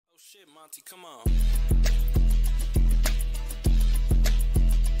Shit, Monty, come on.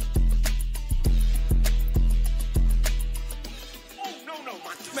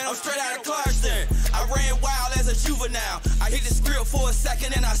 Man, I'm straight out of Clarkston. I ran wild as a juvenile. I hit the script for a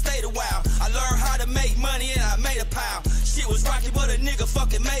second and I stayed a while. I learned how to make money and I made a pile. Shit was rocky, but a nigga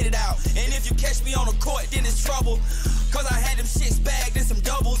fucking made it out. And if you catch me on the court, then it's trouble. Cause I had them shits bagged in some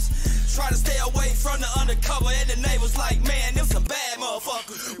doubles. Try to stay away from the undercover, and the neighbors like, man, them some bad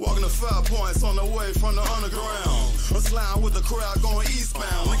motherfuckers. Walking the 5 points on the way from the underground. I'm sliding with the crowd going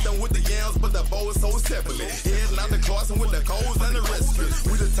eastbound. Linked them with the yams, but that bow is so separately. Heading out the Clarkston with the coals and the rescue.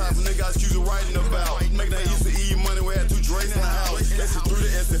 We the type of niggas you writing about. Making that easy eat money, we had 2 Drakes in the house. SC3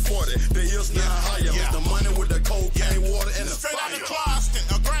 to SC40, the hills now higher. With the money with the cocaine, water, and the straight fire. Out of Clarkston,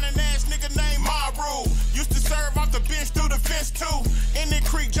 a grinding ass nigga named Maru. Used to serve off the bench through the fence too. In the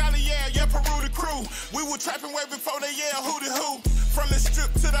creek, Jolly yeah, Peru the crew. We were trapping way before they hoo-de-hoo. From the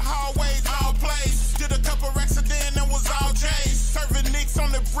strip to the hallways, all plays. Did a couple racks and then it was all J's. Serving nicks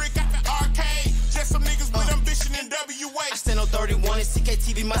on the brick at the arcade. Just some niggas with ambition in WA. I stand on 31 and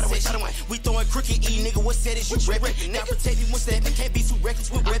CKT be my section. We throwing crooked E, nigga, what said is you reppin'? Now protect me when steppin', can't be too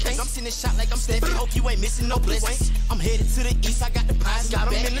reckless with weapons. I'm sending shot like I'm steppin', hope you ain't missing no blessings. I'm headed to the east, I got the pies, got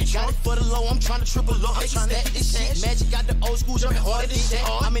them in the trunk. Got it for the low, I'm trying to triple up, I'm trying to stack this shit. Magic got the old school jumping harder than shit.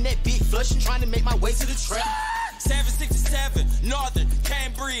 I'm in that big flush and trying to make my way to the trap. 767, Northern,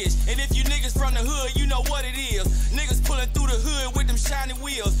 Cambridge. And if you niggas from the hood, you know what it is. Niggas pulling through the hood with them shiny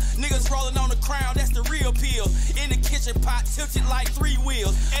wheels. Niggas rolling on the crown, that's the real peel. In the kitchen pot, tilted like 3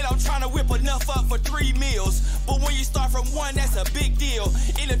 wheels. And I'm trying to whip enough up for 3 meals. But when you start from 1, that's a big deal.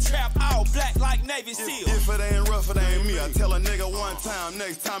 In the trap, all black like Navy SEAL. If it ain't rough, it ain't me. I tell a nigga one time,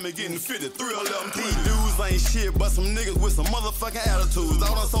 next time it getting fitted. 3 of them These dudes ain't shit, but some niggas with some motherfucking attitudes.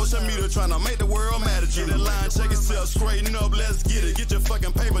 Out on social media trying to make the world mad at you. Get that line, check yourself, straighten up, let's get it. Get your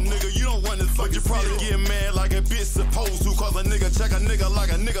fucking paper, nigga, you don't run this fucking. But you probably get mad like a bitch supposed to. Cause a nigga check a nigga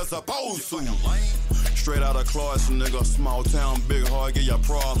like a nigga supposed to. Straight out of Clarkston, nigga, small town, big heart, get your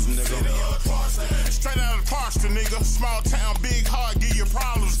problems, nigga. Straight out of Clarkston, nigga, small town, big heart, get your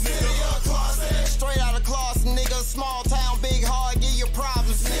problems, nigga. Straight out of Clarkston, nigga, small town, big hard, get your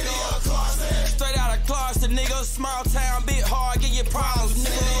problems, nigga. Straight out of Clarkston, nigga, small town, big hard, get your problems,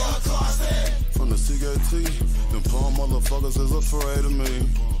 nigga. From the CKT, them poor motherfuckers is afraid of me.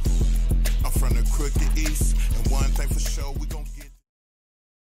 I'm from the crooked east, and one thing for sure, we gon'